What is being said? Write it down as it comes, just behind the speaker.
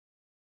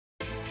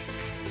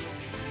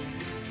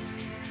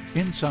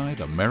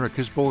Inside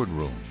America's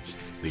Boardrooms,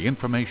 the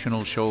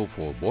informational show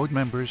for board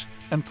members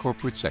and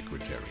corporate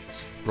secretaries.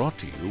 Brought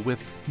to you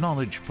with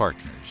Knowledge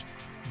Partners,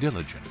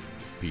 Diligent,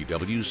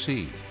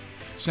 PwC,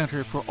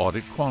 Center for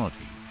Audit Quality,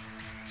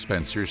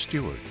 Spencer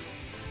Stewart,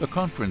 the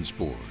Conference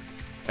Board,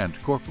 and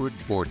Corporate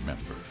Board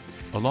Member,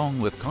 along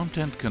with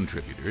content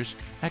contributors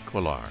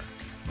Equilar,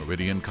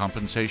 Meridian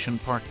Compensation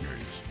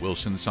Partners,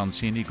 Wilson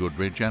Sonsini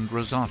Goodrich and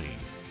Rosati,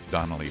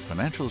 Donnelly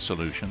Financial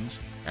Solutions,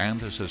 and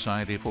the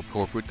Society for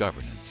Corporate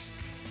Governance.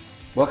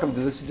 Welcome to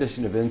this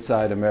edition of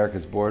Inside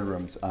America's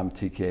Boardrooms. I'm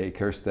TK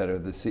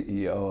Kerstetter, the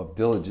CEO of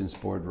Diligence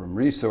Boardroom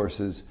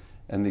Resources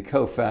and the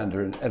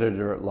co-founder and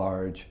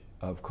editor-at-large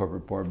of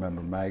Corporate Board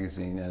Member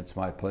Magazine, and it's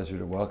my pleasure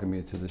to welcome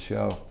you to the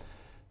show.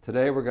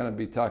 Today we're going to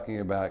be talking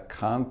about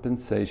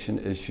compensation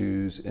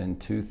issues in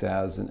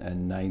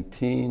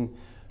 2019,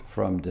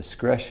 from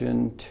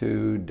discretion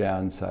to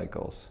down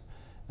cycles.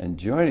 And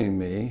joining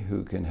me,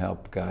 who can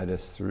help guide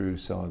us through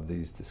some of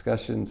these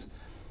discussions,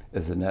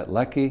 is Annette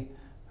Leckie,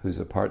 who's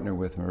a partner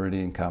with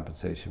Meridian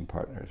Compensation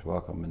Partners.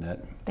 Welcome,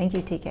 Annette. Thank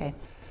you, TK.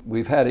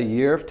 We've had a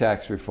year of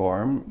tax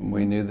reform.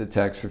 We knew that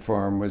tax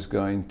reform was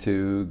going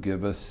to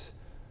give us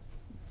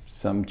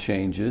some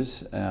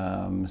changes.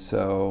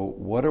 So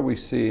what are we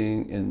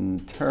seeing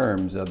in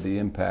terms of the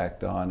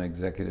impact on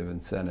executive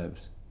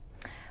incentives?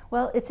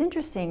 Well, it's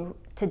interesting.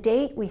 To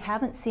date, we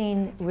haven't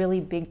seen really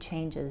big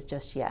changes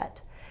just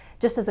yet.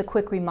 Just as a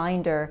quick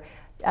reminder,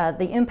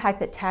 the impact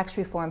that tax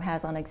reform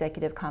has on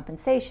executive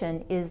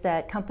compensation is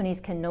that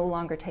companies can no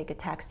longer take a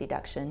tax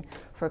deduction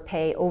for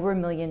pay over $1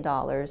 million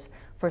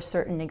for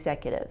certain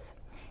executives.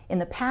 In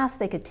the past,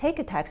 they could take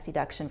a tax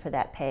deduction for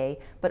that pay,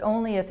 but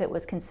only if it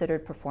was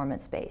considered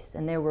performance-based.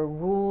 And there were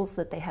rules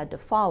that they had to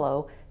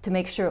follow to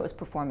make sure it was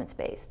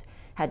performance-based.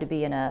 Had to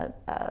be in a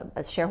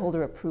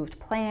shareholder-approved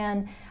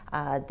plan.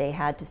 They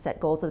had to set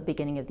goals at the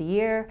beginning of the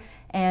year.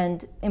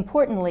 And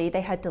importantly,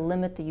 they had to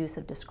limit the use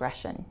of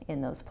discretion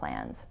in those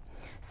plans.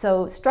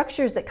 So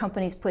structures that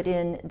companies put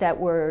in that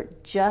were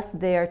just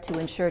there to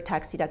ensure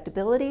tax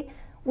deductibility,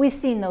 we've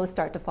seen those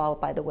start to fall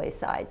by the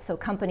wayside. So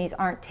companies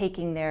aren't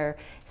taking their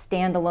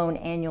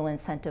standalone annual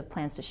incentive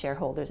plans to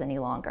shareholders any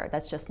longer.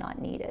 That's just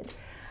not needed.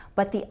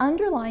 But the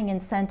underlying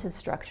incentive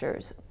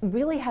structures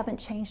really haven't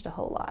changed a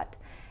whole lot.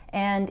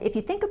 And if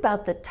you think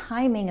about the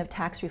timing of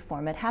tax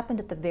reform, it happened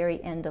at the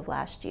very end of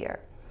last year.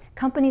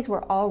 Companies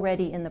were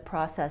already in the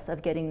process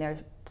of getting their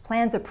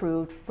plans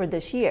approved for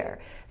this year.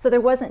 So there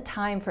wasn't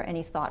time for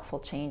any thoughtful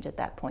change at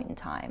that point in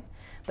time.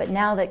 But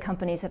now that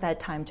companies have had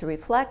time to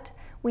reflect,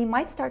 we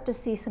might start to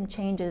see some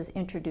changes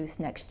introduced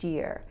next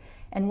year.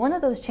 And one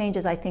of those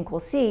changes I think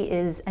we'll see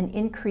is an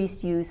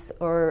increased use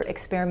or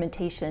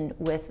experimentation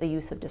with the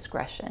use of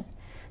discretion.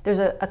 There's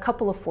a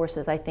couple of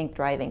forces I think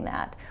driving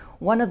that.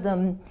 One of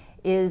them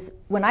is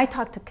when I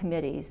talk to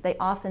committees, they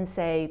often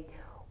say,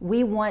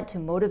 we want to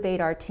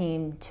motivate our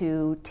team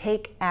to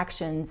take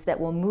actions that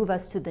will move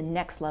us to the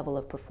next level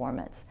of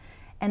performance.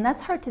 And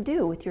that's hard to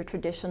do with your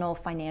traditional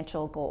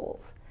financial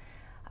goals.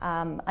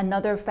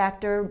 Another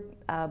factor,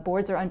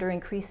 boards are under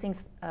increasing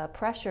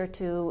pressure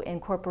to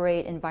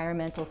incorporate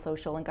environmental,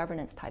 social, and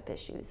governance type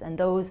issues. And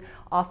those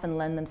often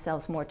lend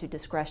themselves more to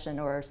discretion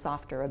or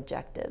softer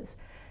objectives.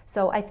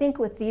 So I think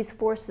with these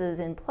forces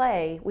in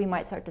play, we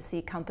might start to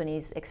see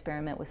companies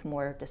experiment with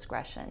more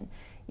discretion.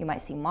 You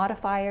might see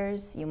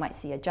modifiers, you might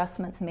see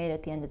adjustments made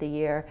at the end of the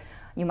year,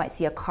 you might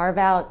see a carve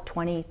out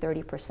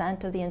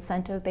 20–30% of the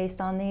incentive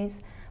based on these,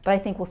 but I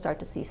think we'll start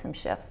to see some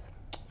shifts.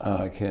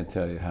 I can't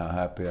tell you how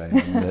happy I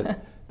am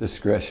that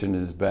discretion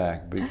is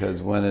back,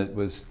 because when it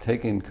was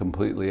taken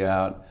completely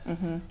out,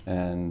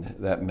 and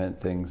that meant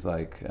things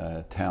like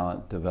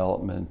talent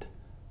development,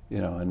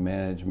 and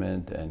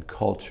management and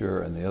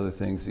culture and the other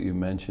things that you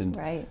mentioned,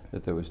 right,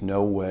 that there was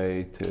no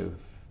way to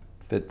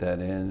fit that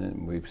in,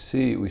 and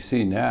we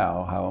see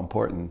now how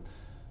important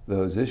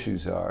those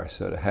issues are.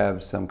 So to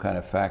have some kind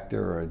of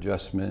factor or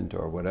adjustment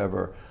or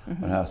whatever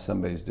on how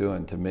somebody's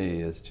doing, to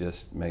me, is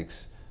just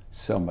makes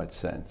so much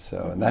sense.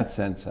 So in that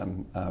sense,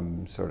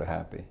 I'm sort of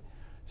happy.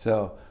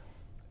 So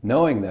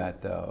knowing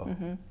that,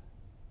 though,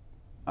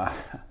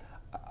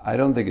 I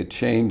don't think it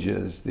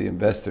changes the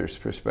investor's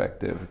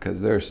perspective,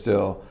 because they're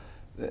still,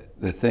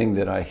 the thing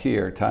that I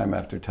hear time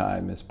after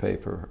time is pay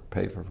for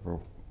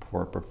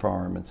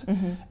performance,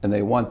 and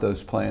they want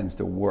those plans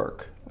to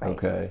work, right,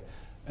 okay?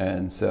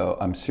 And so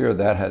I'm sure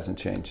that hasn't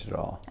changed at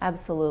all.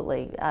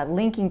 Absolutely.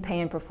 Linking pay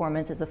and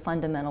performance is a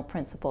fundamental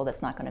principle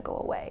that's not going to go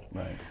away.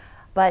 Right.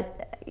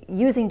 But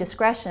using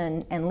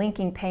discretion and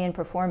linking pay and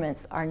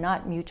performance are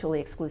not mutually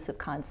exclusive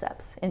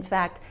concepts. In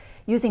fact,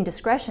 using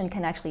discretion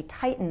can actually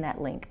tighten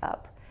that link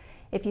up.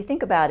 If you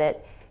think about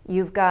it,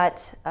 you've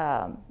got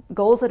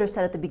goals that are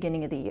set at the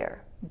beginning of the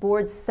year.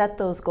 Boards set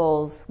those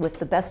goals with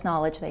the best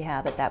knowledge they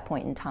have at that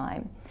point in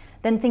time.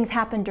 Then things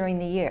happen during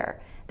the year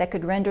that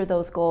could render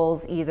those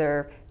goals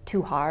either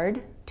too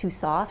hard, too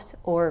soft,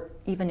 or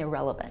even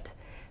irrelevant.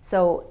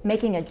 So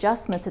making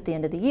adjustments at the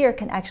end of the year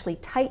can actually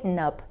tighten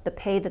up the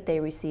pay that they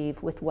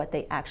receive with what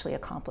they actually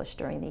accomplished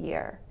during the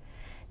year.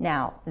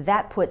 Now,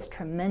 that puts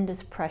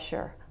tremendous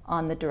pressure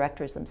on the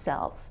directors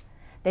themselves.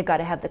 They've got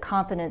to have the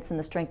confidence and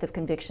the strength of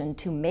conviction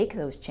to make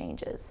those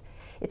changes.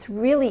 It's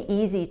really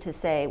easy to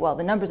say, well,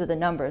 the numbers are the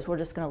numbers, we're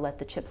just going to let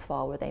the chips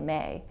fall where they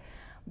may.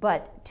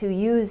 But to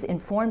use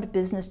informed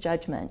business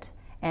judgment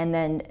and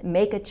then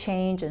make a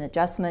change, an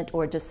adjustment,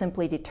 or just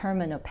simply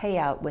determine a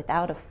payout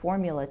without a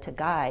formula to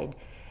guide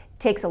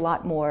takes a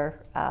lot more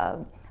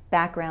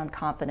background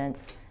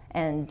confidence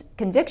and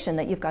conviction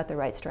that you've got the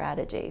right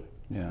strategy.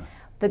 Yeah.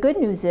 The good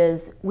news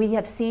is we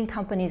have seen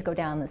companies go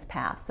down this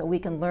path, so we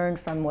can learn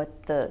from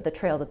what the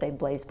trail that they've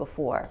blazed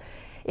before.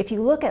 If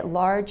you look at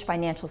large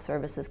financial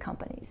services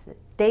companies,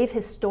 they've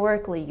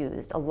historically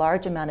used a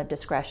large amount of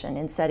discretion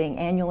in setting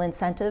annual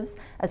incentives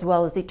as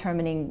well as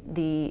determining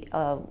the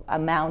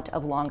amount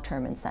of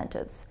long-term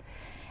incentives.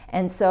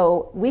 And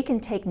so we can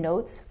take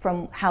notes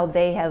from how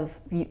they have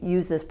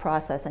used this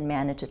process and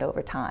managed it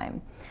over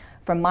time.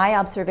 From my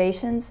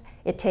observations,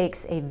 it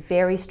takes a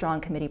very strong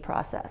committee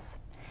process.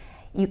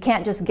 You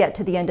can't just get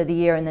to the end of the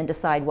year and then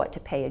decide what to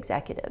pay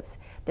executives.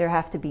 There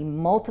have to be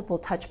multiple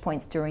touch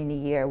points during the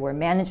year where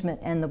management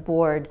and the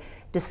board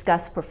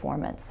discuss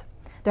performance.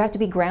 There have to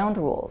be ground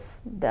rules.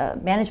 The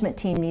management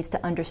team needs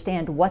to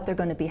understand what they're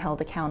going to be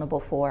held accountable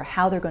for,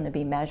 how they're going to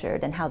be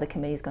measured, and how the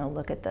committee is going to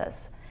look at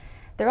this.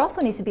 There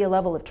also needs to be a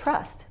level of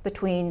trust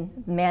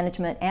between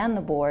management and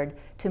the board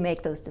to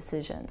make those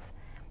decisions.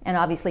 And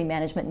obviously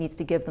management needs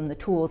to give them the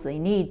tools they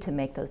need to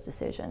make those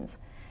decisions.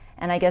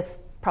 And I guess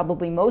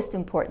probably most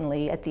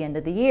importantly, at the end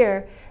of the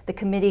year, the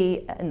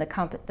committee and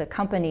the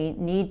company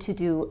need to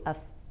do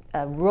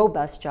a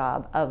robust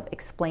job of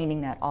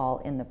explaining that all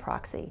in the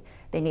proxy.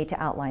 They need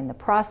to outline the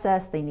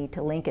process, they need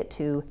to link it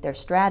to their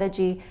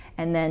strategy,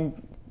 and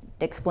then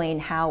explain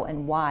how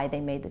and why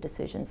they made the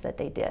decisions that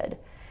they did.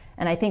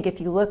 And I think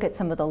if you look at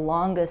some of the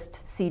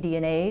longest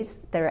CD&As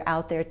that are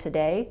out there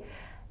today,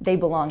 they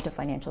belong to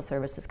financial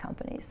services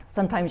companies.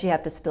 Sometimes you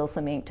have to spill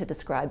some ink to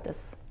describe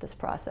this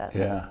process.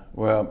 Yeah,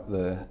 well,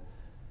 the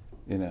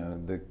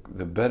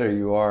better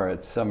you are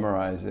at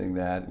summarizing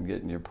that and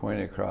getting your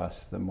point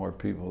across, the more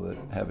people that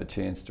have a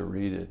chance to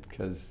read it,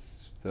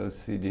 because those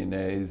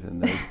CD&As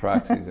and those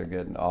proxies are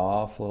getting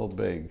awful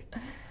big.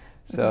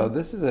 So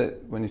this is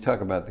when you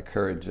talk about the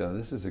courage,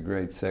 this is a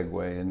great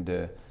segue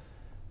into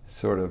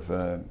sort of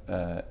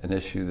an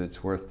issue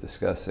that's worth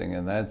discussing,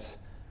 and that's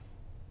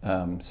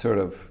sort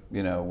of,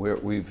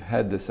 we've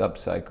had this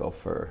upcycle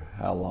for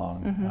how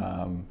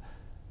long?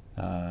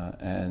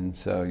 And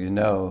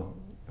so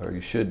or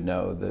you should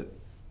know that,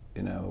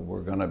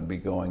 we're going to be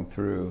going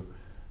through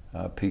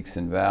peaks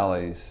and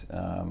valleys.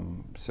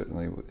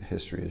 Certainly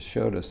history has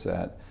showed us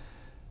that.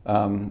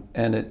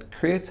 And it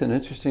creates an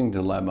interesting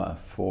dilemma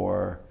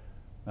for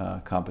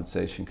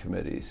compensation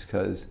committees,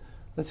 because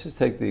let's just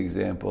take the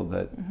example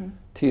that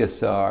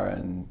TSR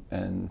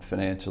and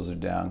financials are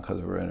down because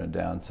we're in a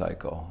down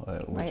cycle,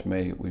 which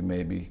we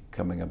may be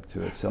coming up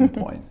to at some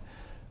point.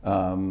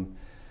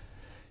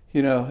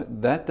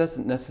 That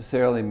doesn't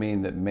necessarily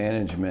mean that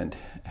management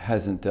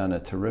hasn't done a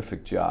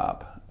terrific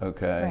job,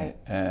 okay?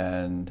 Right.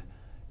 And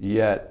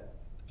yet,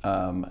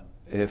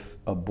 if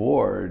a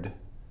board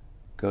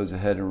goes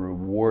ahead and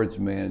rewards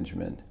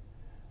management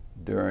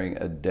during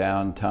a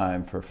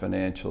downtime for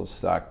financial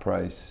stock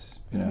price,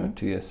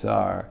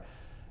 TSR,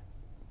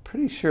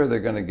 pretty sure they're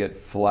going to get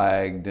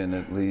flagged and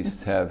at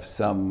least have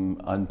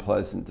some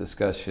unpleasant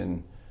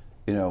discussion,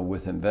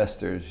 with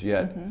investors,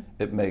 yet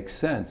it makes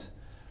sense.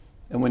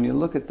 And when you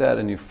look at that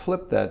and you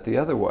flip that the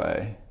other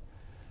way,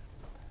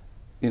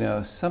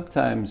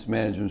 sometimes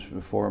management's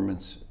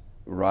performance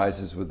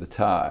rises with the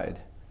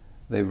tide.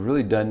 They've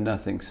really done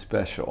nothing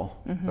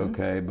special,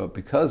 okay? But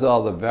because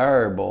all the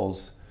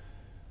variables,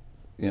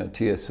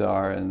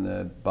 TSR and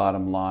the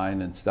bottom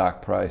line and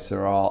stock price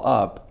are all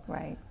up,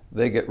 right,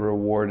 they get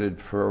rewarded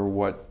for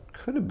what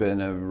could have been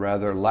a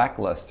rather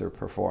lackluster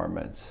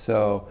performance.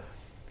 So,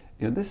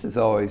 this is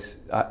always,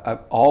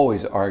 I've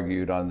always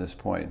argued on this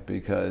point,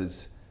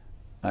 because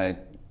I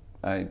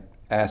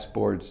ask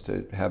boards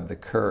to have the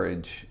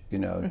courage,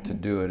 to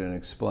do it and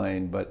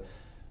explain. But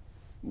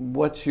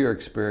what's your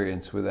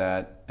experience with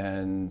that?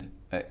 And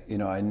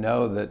I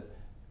know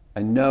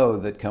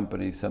that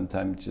companies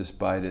sometimes just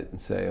bite it and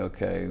say,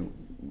 okay,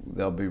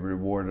 they'll be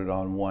rewarded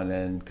on one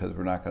end because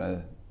we're not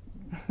going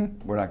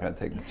to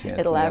take the chance.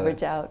 It'll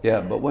average out.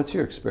 Yeah, but what's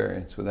your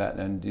experience with that?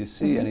 And do you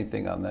see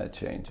anything on that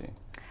changing?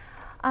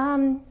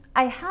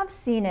 I have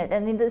seen it,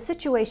 and in the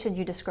situation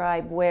you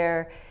described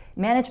where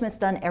management's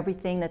done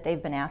everything that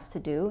they've been asked to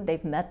do.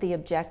 They've met the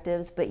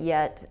objectives, but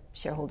yet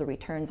shareholder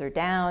returns are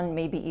down,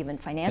 maybe even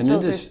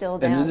financials are still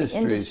down, the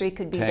industry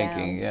could be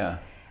tanking, down.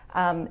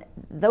 Yeah.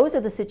 Those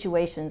are the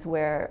situations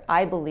where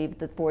I believe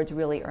the boards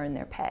really earn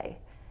their pay,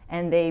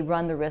 and they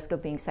run the risk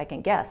of being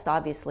second-guessed,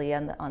 obviously,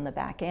 on the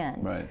back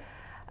end. Right.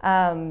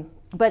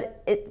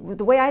 But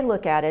the way I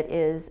look at it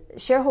is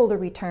shareholder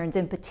returns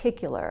in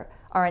particular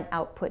are an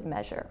output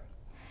measure.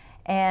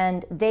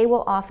 And they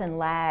will often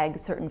lag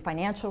certain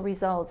financial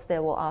results. They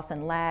will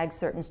often lag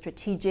certain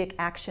strategic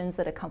actions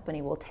that a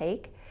company will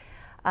take.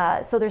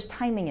 So there's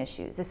timing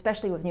issues,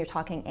 especially when you're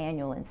talking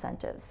annual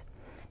incentives.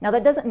 Now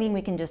that doesn't mean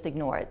we can just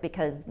ignore it,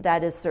 because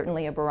that is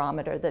certainly a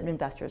barometer that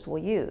investors will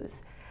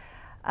use.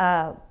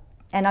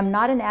 And I'm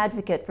not an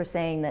advocate for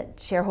saying that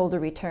shareholder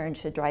return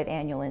should drive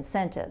annual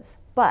incentives,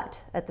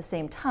 but at the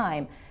same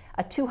time,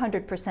 a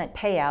 200%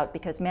 payout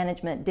because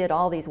management did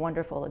all these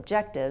wonderful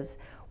objectives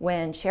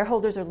when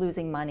shareholders are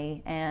losing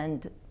money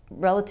and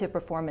relative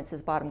performance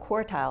is bottom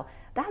quartile,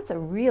 that's a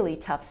really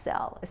tough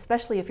sell,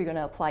 especially if you're going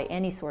to apply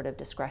any sort of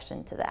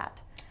discretion to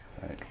that.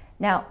 Right.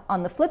 Now,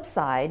 on the flip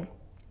side,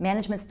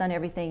 management's done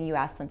everything you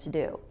asked them to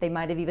do. They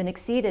might have even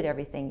exceeded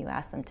everything you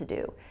asked them to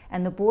do.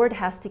 And the board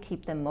has to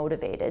keep them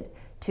motivated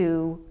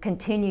to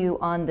continue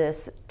on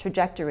this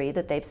trajectory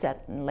that they've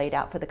set and laid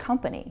out for the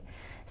company.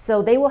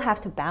 So they will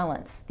have to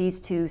balance these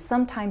two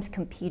sometimes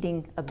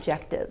competing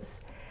objectives.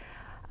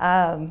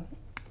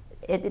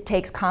 It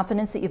takes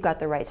confidence that you've got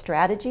the right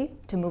strategy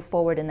to move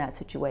forward in that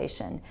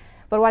situation.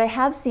 But what I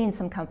have seen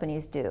some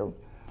companies do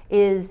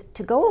is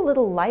to go a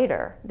little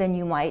lighter than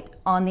you might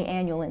on the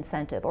annual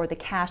incentive or the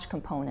cash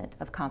component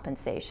of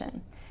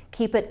compensation.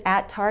 Keep it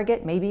at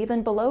target, maybe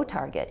even below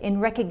target, in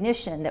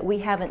recognition that we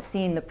haven't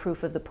seen the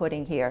proof of the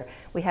pudding here.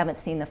 We haven't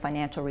seen the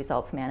financial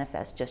results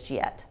manifest just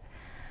yet.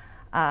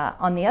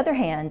 On the other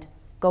hand,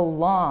 go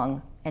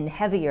long and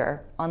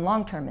heavier on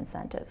long-term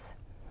incentives.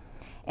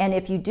 And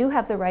if you do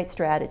have the right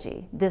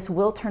strategy, this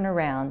will turn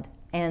around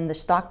and the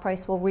stock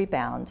price will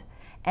rebound.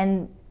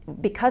 And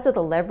because of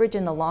the leverage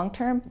in the long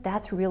term,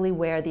 that's really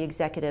where the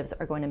executives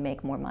are going to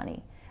make more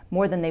money,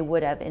 more than they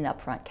would have in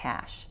upfront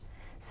cash.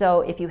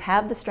 So if you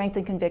have the strength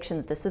and conviction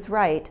that this is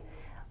right,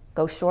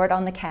 go short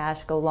on the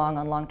cash, go long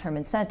on long-term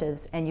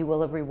incentives, and you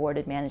will have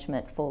rewarded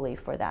management fully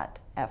for that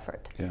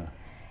effort. Yeah.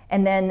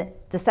 And then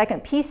the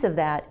second piece of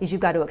that is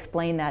you've got to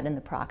explain that in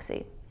the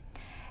proxy.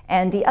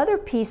 And the other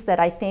piece that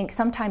I think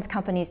sometimes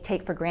companies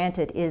take for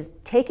granted is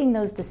taking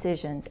those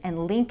decisions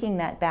and linking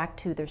that back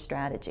to their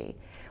strategy.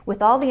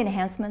 With all the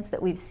enhancements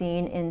that we've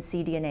seen in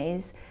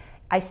CD&As,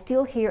 I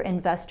still hear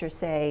investors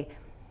say,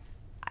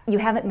 you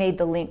haven't made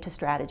the link to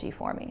strategy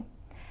for me.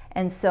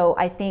 And so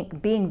I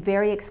think being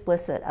very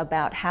explicit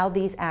about how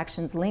these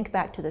actions link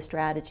back to the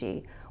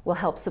strategy will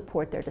help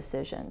support their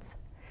decisions.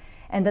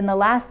 And then the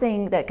last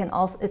thing that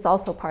is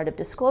also part of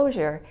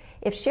disclosure,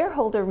 if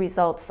shareholder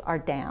results are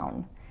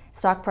down,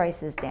 stock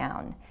price is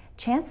down,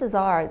 chances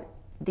are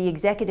the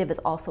executive is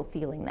also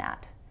feeling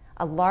that.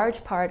 A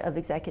large part of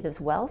executives'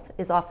 wealth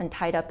is often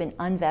tied up in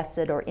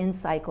unvested or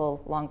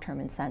in-cycle long-term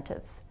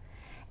incentives.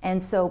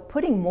 And so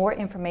putting more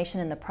information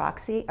in the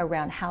proxy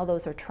around how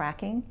those are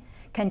tracking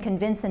can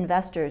convince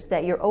investors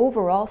that your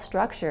overall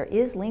structure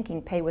is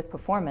linking pay with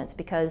performance,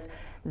 because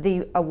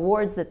the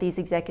awards that these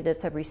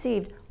executives have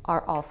received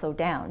are also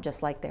down,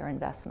 just like their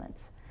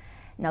investments.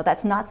 Now,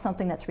 that's not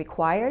something that's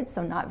required,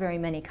 so not very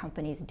many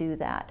companies do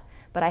that.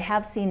 But I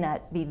have seen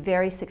that be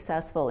very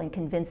successful in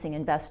convincing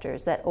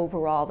investors that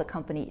overall the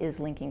company is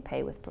linking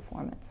pay with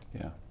performance.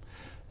 Yeah.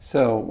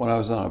 So when I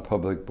was on a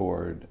public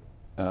board,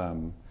 I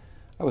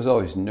was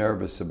always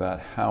nervous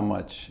about how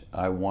much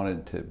I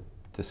wanted to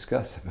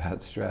discuss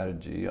about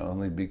strategy,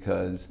 only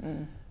because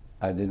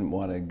I didn't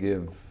want to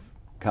give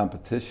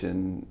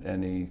competition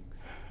any,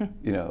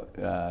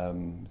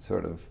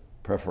 sort of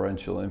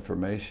preferential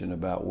information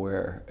about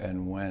where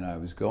and when I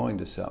was going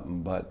to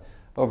something. But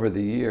over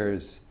the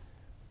years,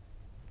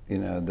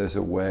 there's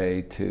a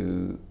way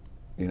to,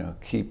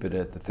 keep it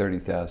at the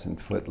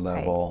 30,000-foot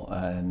level,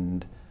 right,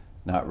 and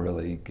not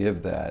really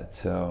give that.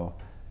 So,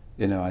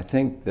 I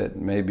think that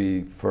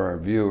maybe for our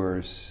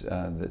viewers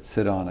that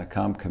sit on a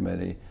comp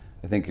committee,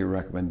 I think your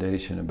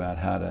recommendation about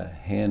how to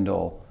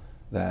handle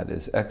that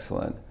is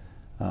excellent.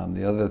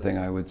 The other thing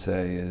I would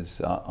say is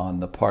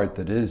on the part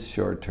that is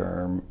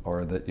short-term,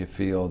 or that you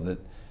feel that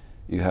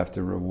you have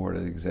to reward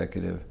an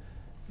executive,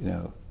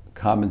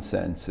 common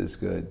sense is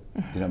good.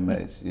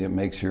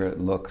 Make sure it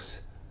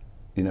looks,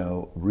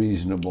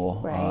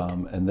 reasonable.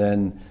 Right. And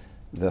then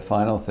the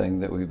final thing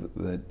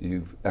that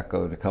you've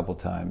echoed a couple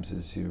times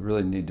is you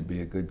really need to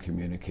be a good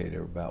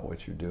communicator about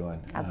what you're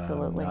doing.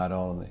 Absolutely. Not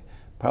only,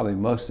 probably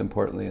most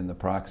importantly in the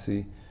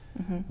proxy,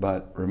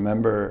 but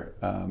remember,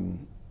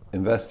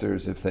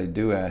 investors, if they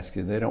do ask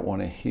you, they don't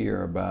want to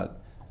hear about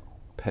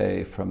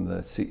pay from the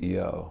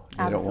CEO.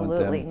 They Absolutely,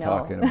 don't want them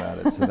talking about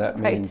it. So that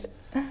Right. means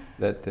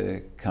that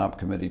the comp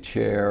committee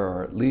chair,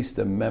 or at least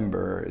a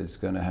member, is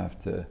going to have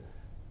to,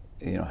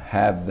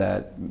 have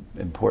that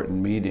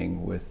important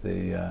meeting with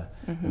the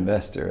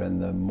investor.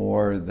 And the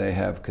more they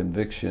have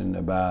conviction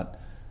about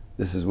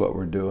this is what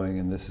we're doing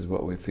and this is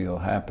what we feel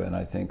happen,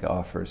 I think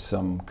offers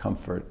some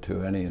comfort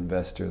to any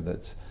investor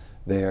that's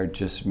there,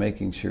 just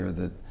making sure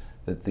that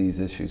these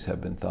issues have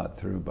been thought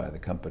through by the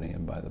company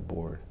and by the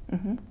board.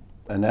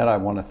 Annette, I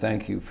want to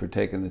thank you for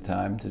taking the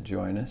time to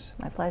join us.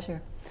 My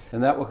pleasure.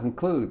 And that will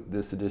conclude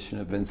this edition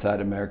of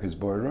Inside America's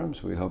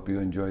Boardrooms. We hope you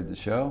enjoyed the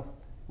show.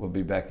 We'll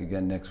be back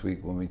again next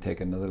week when we take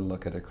another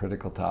look at a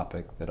critical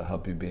topic that'll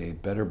help you be a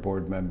better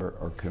board member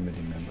or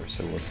committee member.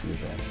 So we'll see you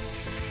then.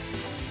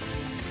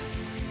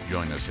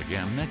 Join us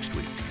again next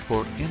week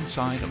for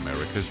Inside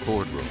America's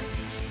Boardrooms,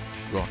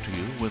 brought to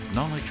you with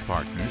Knowledge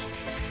Partners,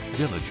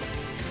 Diligent,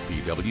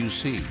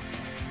 PwC,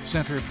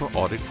 Center for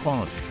Audit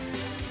Quality,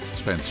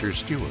 Spencer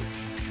Stewart,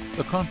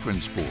 the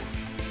Conference Board,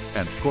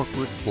 and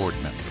Corporate Board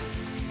Member,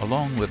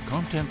 along with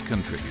content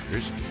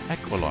contributors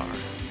Equilar,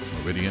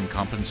 Meridian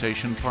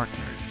Compensation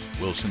Partners,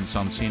 Wilson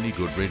Sonsini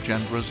Goodrich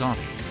and Rosati,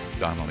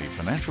 Donnelly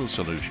Financial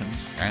Solutions,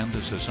 and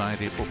the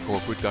Society for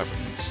Corporate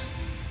Governance.